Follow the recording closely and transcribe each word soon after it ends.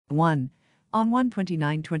1. On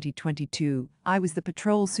 1/29/2022, I was the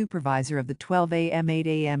patrol supervisor of the 12 a.m. 8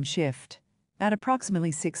 a.m. shift. At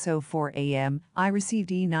approximately 6:04 a.m., I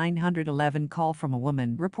received a 911 call from a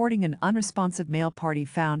woman reporting an unresponsive male party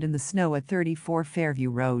found in the snow at 34 Fairview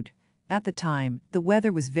Road. At the time, the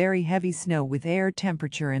weather was very heavy snow with air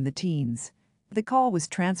temperature in the teens. The call was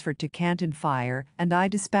transferred to Canton Fire, and I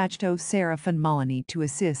dispatched Sheriff and Mullany to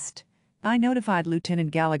assist. I notified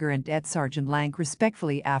Lieutenant Gallagher and Sergeant Lank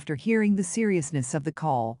respectfully after hearing the seriousness of the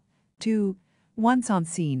call. 2. Once on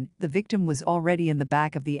scene, the victim was already in the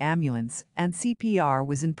back of the ambulance, and CPR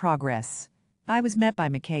was in progress. I was met by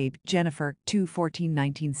McCabe, Jennifer,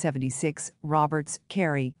 2/14/1976, Roberts,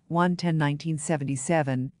 Carey,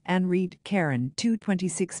 1/10/1977, and Reed, Karen,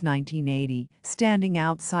 2/26/1980, standing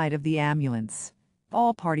outside of the ambulance.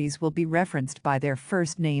 All parties will be referenced by their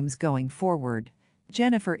first names going forward.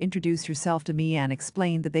 Jennifer introduced herself to me and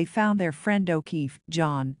explained that they found their friend O'Keefe,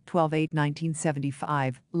 John,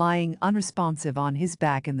 12/8/1975, lying unresponsive on his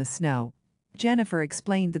back in the snow. Jennifer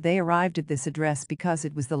explained that they arrived at this address because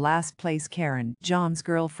it was the last place Karen, John's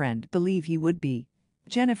girlfriend, believed he would be.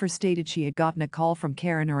 Jennifer stated she had gotten a call from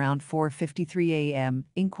Karen around 4:53 a.m.,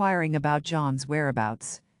 inquiring about John's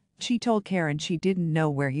whereabouts. She told Karen she didn't know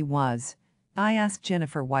where he was. I asked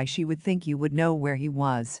Jennifer why she would think you would know where he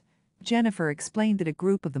was. Jennifer explained that a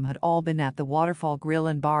group of them had all been at the Waterfall Grill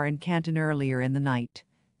and Bar in Canton earlier in the night.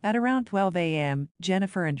 At around 12 a.m.,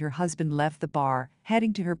 Jennifer and her husband left the bar,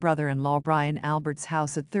 heading to her brother-in-law Brian Albert's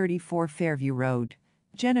house at 34 Fairview Road.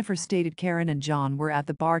 Jennifer stated Karen and John were at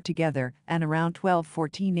the bar together, and around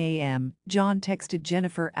 12:14 a.m., John texted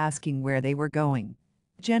Jennifer asking where they were going.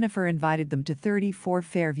 Jennifer invited them to 34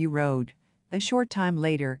 Fairview Road. A short time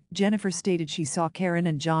later, Jennifer stated she saw Karen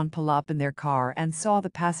and John pull up in their car and saw the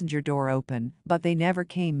passenger door open, but they never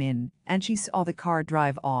came in, and she saw the car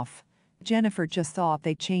drive off. Jennifer just thought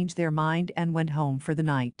they changed their mind and went home for the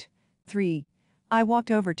night. 3. I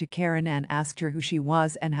walked over to Karen and asked her who she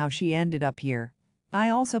was and how she ended up here. I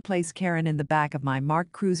also placed Karen in the back of my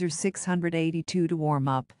marked Cruiser 682 to warm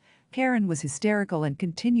up. Karen was hysterical and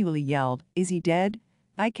continually yelled, "Is he dead?"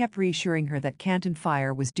 I kept reassuring her that Canton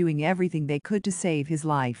Fire was doing everything they could to save his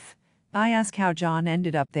life. I asked how John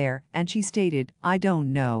ended up there, and she stated, "I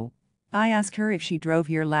don't know." I asked her if she drove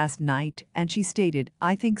here last night, and she stated,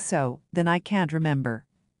 "I think so, then I can't remember."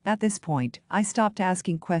 At this point, I stopped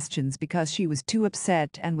asking questions because she was too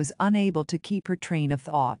upset and was unable to keep her train of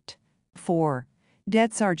thought. 4.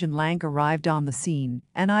 Sergeant Lank arrived on the scene,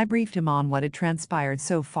 and I briefed him on what had transpired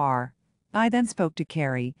so far. I then spoke to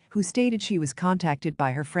Carrie, who stated she was contacted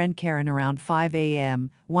by her friend Karen around 5 a.m.,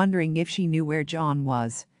 wondering if she knew where John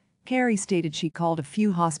was. Carrie stated she called a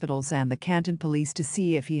few hospitals and the Canton police to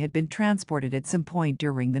see if he had been transported at some point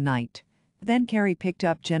during the night. Then Carrie picked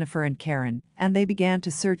up Jennifer and Karen, and they began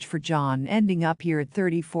to search for John, ending up here at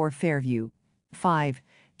 34 Fairview. 5.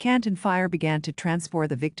 Canton Fire began to transport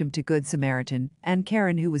the victim to Good Samaritan, and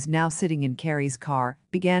Karen, who was now sitting in Carrie's car,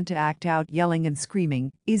 began to act out, yelling and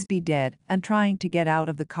screaming, "Is he dead?" and trying to get out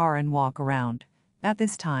of the car and walk around. At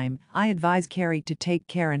this time, I advised Carrie to take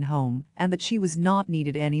Karen home and that she was not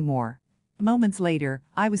needed anymore. Moments later,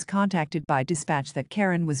 I was contacted by dispatch that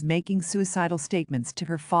Karen was making suicidal statements to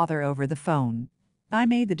her father over the phone. I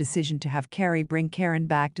made the decision to have Carrie bring Karen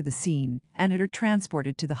back to the scene and had her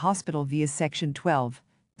transported to the hospital via Section 12.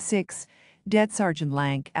 6. Sergeant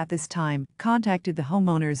Lank, at this time, contacted the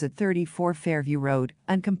homeowners at 34 Fairview Road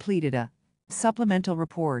and completed a supplemental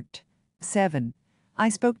report. 7. I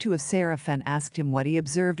spoke to a sheriff and asked him what he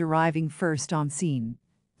observed arriving first on scene.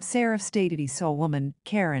 Sheriff stated he saw a woman,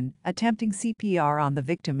 Karen, attempting CPR on the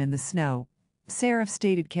victim in the snow. Sheriff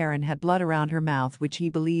stated Karen had blood around her mouth, which he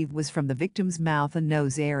believed was from the victim's mouth and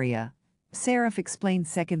nose area. Sheriff explained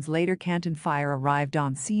seconds later Canton Fire arrived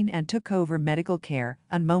on scene and took over medical care,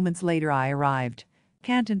 and moments later I arrived.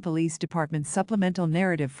 Canton Police Department supplemental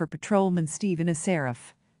narrative for Patrolman Stephen A.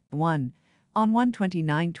 Sheriff. 1. On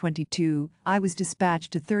 1/29/22, I was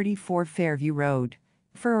dispatched to 34 Fairview Road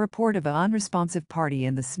for a report of an unresponsive party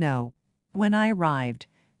in the snow. When I arrived,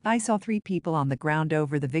 I saw 3 people on the ground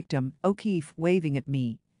over the victim, O'Keefe, waving at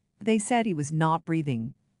me. They said he was not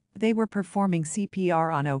breathing. They were performing CPR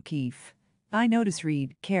on O'Keefe. I noticed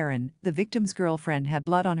Reed, Karen, the victim's girlfriend, had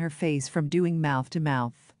blood on her face from doing mouth to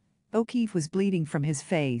mouth. O'Keefe was bleeding from his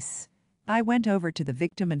face. I went over to the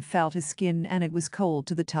victim and felt his skin, and it was cold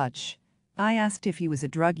to the touch. I asked if he was a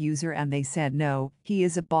drug user and they said no, he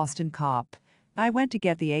is a Boston cop. I went to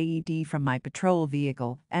get the AED from my patrol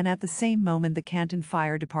vehicle, and at the same moment the Canton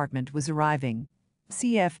Fire Department was arriving.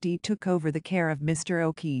 CFD took over the care of Mr.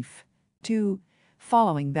 O'Keefe. 2.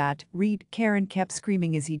 Following that, Reed, Karen kept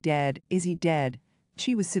screaming, "Is he dead? Is he dead?"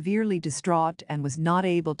 She was severely distraught and was not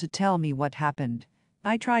able to tell me what happened.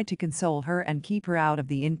 I tried to console her and keep her out of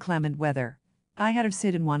the inclement weather. I had her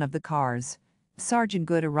sit in one of the cars. Sergeant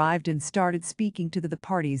Good arrived and started speaking to the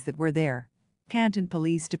parties that were there. Canton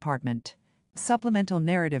Police Department. Supplemental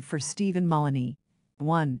narrative for Stephen Mullany.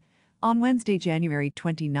 1. On Wednesday, January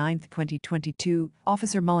 29, 2022,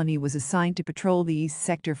 Officer Mullany was assigned to patrol the East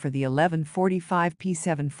Sector for the 11:45 p.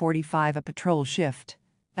 7:45 a patrol shift.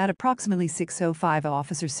 At approximately 6:05,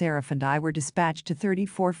 Officer Seraph and I were dispatched to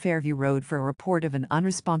 34 Fairview Road for a report of an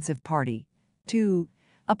unresponsive party. 2.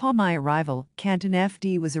 Upon my arrival, Canton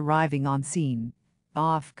FD was arriving on scene.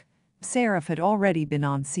 OFC. Seraph had already been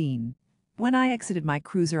on scene. When I exited my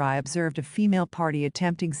cruiser, I observed a female party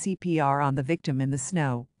attempting CPR on the victim in the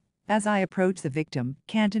snow. As I approached the victim,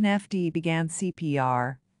 Canton FD began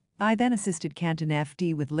CPR. I then assisted Canton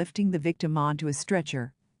FD with lifting the victim onto a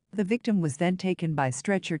stretcher. The victim was then taken by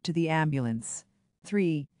stretcher to the ambulance.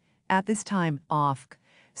 3. At this time, OFC.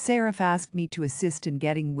 Seraph asked me to assist in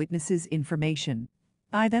getting witnesses' information.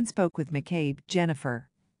 I then spoke with McCabe, Jennifer.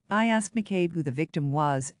 I asked McCabe who the victim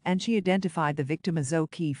was, and she identified the victim as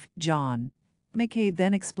O'Keefe, John. McCabe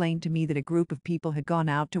then explained to me that a group of people had gone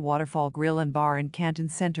out to Waterfall Grill and Bar in Canton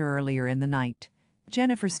Center earlier in the night.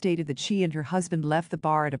 Jennifer stated that she and her husband left the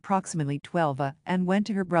bar at approximately 12 and went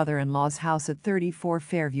to her brother-in-law's house at 34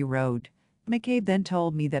 Fairview Road. McCabe then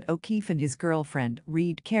told me that O'Keefe and his girlfriend,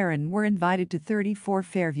 Reed Karen, were invited to 34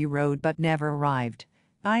 Fairview Road but never arrived.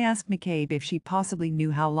 I asked McCabe if she possibly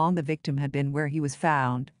knew how long the victim had been where he was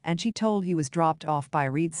found, and she told he was dropped off by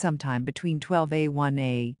Reed sometime between 12 and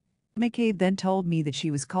 1 McCabe then told me that she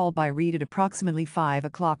was called by Reed at approximately 5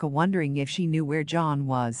 o'clock wondering if she knew where John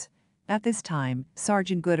was. At this time,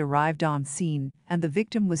 Sergeant Good arrived on scene, and the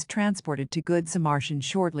victim was transported to Good Samaritan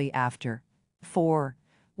shortly after. 4.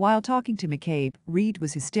 While talking to McCabe, Reed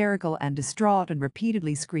was hysterical and distraught and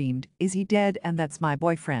repeatedly screamed, "Is he dead? And that's my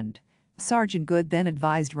boyfriend." Sergeant Good then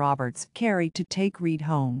advised Roberts, Carey, to take Reed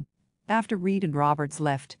home. After Reed and Roberts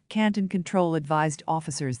left, Canton Control advised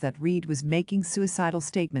officers that Reed was making suicidal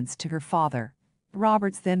statements to her father.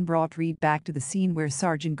 Roberts then brought Reed back to the scene where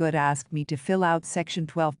Sergeant Good asked me to fill out Section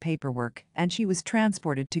 12 paperwork, and she was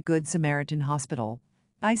transported to Good Samaritan Hospital.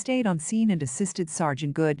 I stayed on scene and assisted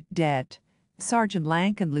Sergeant Good, Det. Sergeant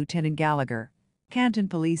Lank and Lieutenant Gallagher. Canton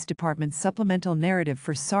Police Department supplemental narrative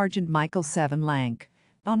for Sergeant Michael 7 Lank.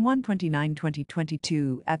 On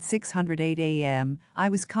 1/29/2022, at 6:08 a.m., I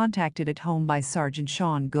was contacted at home by Sergeant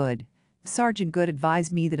Sean Good. Sergeant Good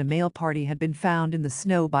advised me that a male party had been found in the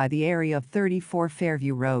snow by the area of 34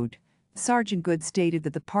 Fairview Road. Sergeant Good stated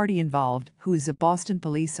that the party involved, who is a Boston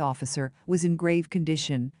police officer, was in grave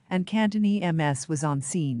condition, and Canton EMS was on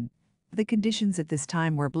scene. The conditions at this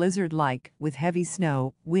time were blizzard-like, with heavy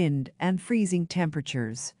snow, wind, and freezing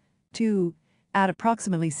temperatures. 2. At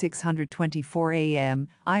approximately 6:24 a.m.,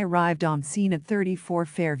 I arrived on scene at 34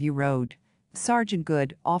 Fairview Road. Sergeant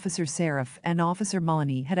Good, Officer Seraph, and Officer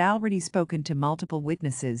Mullany had already spoken to multiple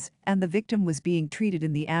witnesses, and the victim was being treated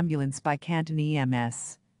in the ambulance by Canton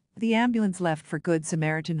EMS. The ambulance left for Good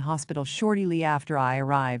Samaritan Hospital shortly after I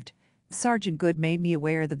arrived. Sergeant Good made me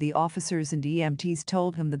aware that the officers and EMTs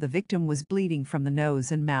told him that the victim was bleeding from the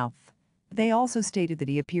nose and mouth. They also stated that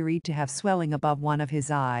he appeared to have swelling above one of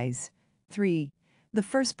his eyes. 3. The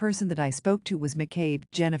first person that I spoke to was McCabe,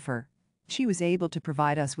 Jennifer. She was able to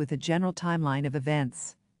provide us with a general timeline of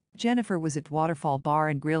events. Jennifer was at Waterfall Bar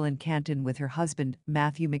and Grill in Canton with her husband,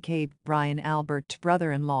 Matthew McCabe, Brian Albert,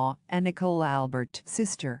 brother-in-law, and Nicole Albert,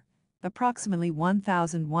 sister. Approximately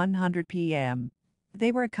 1:100 p.m.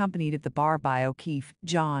 They were accompanied at the bar by O'Keefe,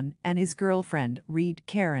 John, and his girlfriend, Reed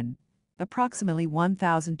Karen. Approximately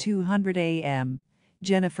 1:200 a.m.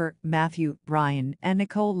 Jennifer, Matthew, Brian, and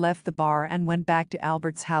Nicole left the bar and went back to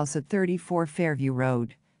Albert's house at 34 Fairview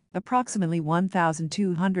Road. Approximately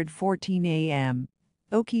 1:214 a.m.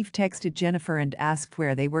 O'Keefe texted Jennifer and asked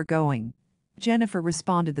where they were going. Jennifer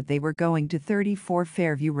responded that they were going to 34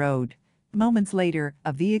 Fairview Road. Moments later,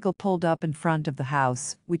 a vehicle pulled up in front of the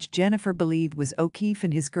house, which Jennifer believed was O'Keefe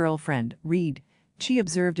and his girlfriend, Reed. She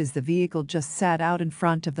observed as the vehicle just sat out in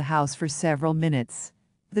front of the house for several minutes.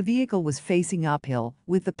 The vehicle was facing uphill,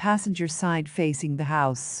 with the passenger side facing the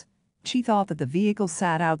house. She thought that the vehicle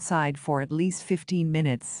sat outside for at least 15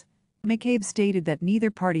 minutes. McCabe stated that neither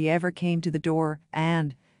party ever came to the door,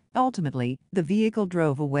 and, ultimately, the vehicle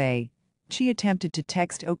drove away. She attempted to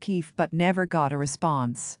text O'Keefe but never got a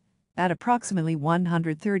response. At approximately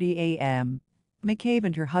 1:30 a.m., McCabe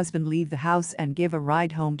and her husband leave the house and give a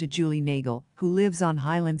ride home to Julie Nagel, who lives on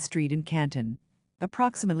Highland Street in Canton.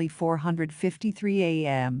 Approximately 4:53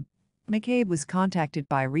 a.m., McCabe was contacted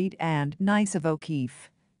by Reed and Nice of O'Keefe.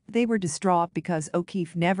 They were distraught because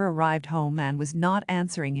O'Keefe never arrived home and was not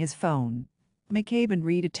answering his phone. McCabe and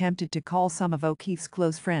Reed attempted to call some of O'Keefe's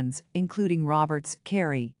close friends, including Roberts,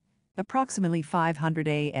 Carey. Approximately 500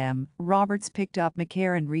 a.m., Roberts picked up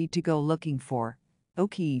McCare and Reed to go looking for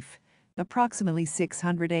O'Keefe. Approximately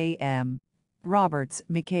 600 a.m., Roberts,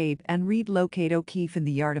 McCabe, and Reed locate O'Keefe in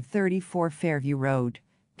the yard of 34 Fairview Road.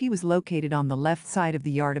 He was located on the left side of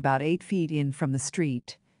the yard about 8 feet in from the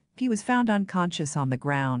street. He was found unconscious on the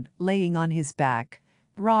ground, laying on his back.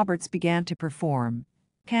 Roberts began to perform.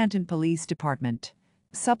 Canton Police Department.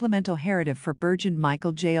 Supplemental narrative for Burgeon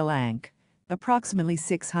Michael J. Lank. Approximately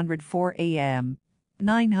 604 a.m.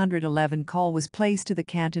 911 call was placed to the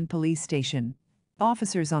Canton Police Station.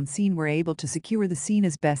 Officers on scene were able to secure the scene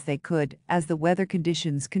as best they could, as the weather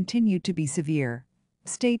conditions continued to be severe.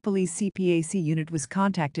 State Police CPAC unit was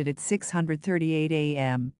contacted at 6:38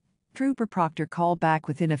 a.m. Trooper Proctor called back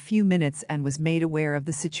within a few minutes and was made aware of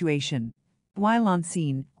the situation. While on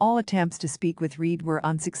scene, all attempts to speak with Reed were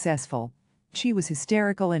unsuccessful. She was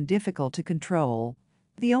hysterical and difficult to control.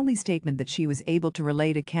 The only statement that she was able to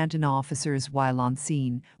relay to Canton officers while on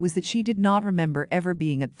scene was that she did not remember ever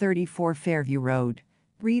being at 34 Fairview Road.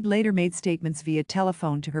 Reed later made statements via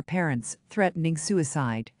telephone to her parents, threatening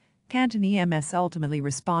suicide. Canton EMS ultimately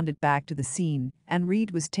responded back to the scene, and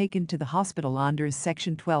Reed was taken to the hospital under a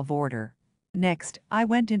Section 12 order. Next, I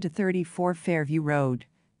went into 34 Fairview Road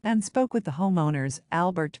and spoke with the homeowners,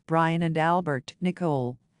 Albert, Brian, and Albert,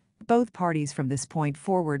 Nicole. Both parties from this point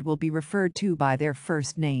forward will be referred to by their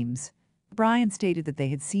first names. Brian stated that they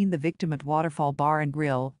had seen the victim at Waterfall Bar and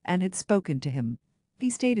Grill and had spoken to him. He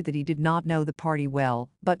stated that he did not know the party well,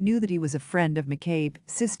 but knew that he was a friend of McCabe,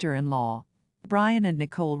 sister-in-law. Brian and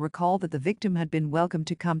Nicole recalled that the victim had been welcome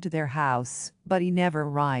to come to their house, but he never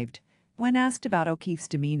arrived. When asked about O'Keefe's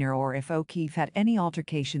demeanor or if O'Keefe had any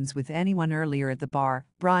altercations with anyone earlier at the bar,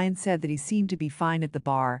 Brian said that he seemed to be fine at the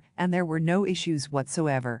bar and there were no issues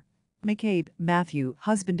whatsoever. McCabe, Matthew,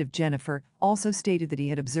 husband of Jennifer, also stated that he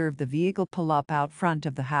had observed the vehicle pull up out front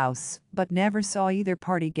of the house, but never saw either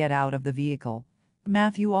party get out of the vehicle.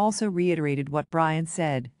 Matthew also reiterated what Brian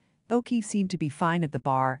said. O'Keefe seemed to be fine at the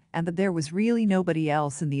bar and that there was really nobody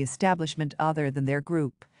else in the establishment other than their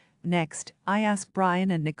group. Next, I asked Brian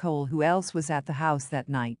and Nicole who else was at the house that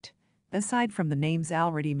night. Aside from the names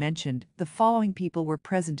already mentioned, the following people were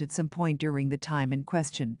present at some point during the time in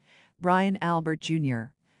question. Brian Albert Jr.,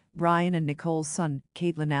 Brian and Nicole's son,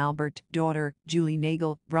 Caitlin Albert, daughter, Julie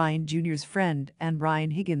Nagel, Brian Jr.'s friend, and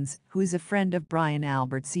Brian Higgins, who is a friend of Brian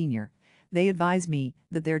Albert Sr. They advised me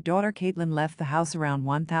that their daughter Caitlin left the house around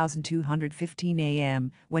 12:15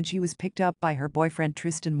 a.m. when she was picked up by her boyfriend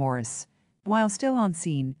Tristan Morris. While still on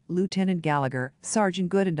scene, Lieutenant Gallagher, Sergeant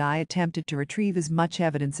Good and I attempted to retrieve as much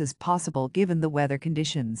evidence as possible given the weather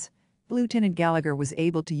conditions. Lieutenant Gallagher was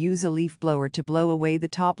able to use a leaf blower to blow away the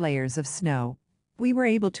top layers of snow. We were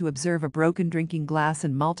able to observe a broken drinking glass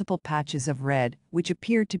and multiple patches of red, which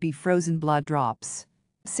appeared to be frozen blood drops.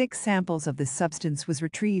 6 samples of this substance was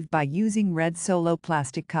retrieved by using red Solo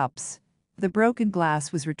plastic cups. The broken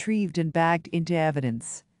glass was retrieved and bagged into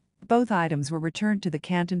evidence. Both items were returned to the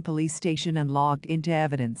Canton Police Station and logged into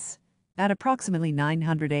evidence. At approximately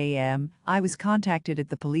 900 a.m., I was contacted at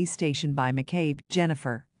the police station by McCabe,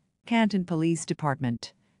 Jennifer, Canton Police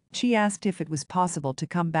Department. She asked if it was possible to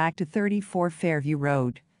come back to 34 Fairview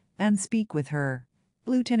Road and speak with her.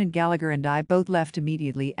 Lieutenant Gallagher and I both left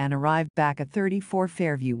immediately and arrived back at 34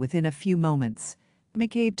 Fairview within a few moments.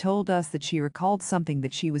 McCabe told us that she recalled something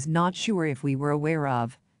that she was not sure if we were aware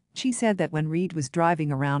of. She said that when Reed was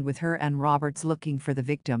driving around with her and Roberts looking for the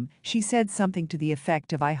victim, she said something to the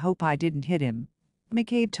effect of "I hope I didn't hit him."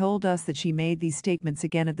 McCabe told us that she made these statements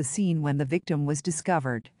again at the scene when the victim was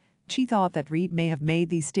discovered. She thought that Reed may have made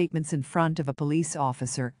these statements in front of a police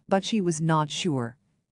officer, but she was not sure.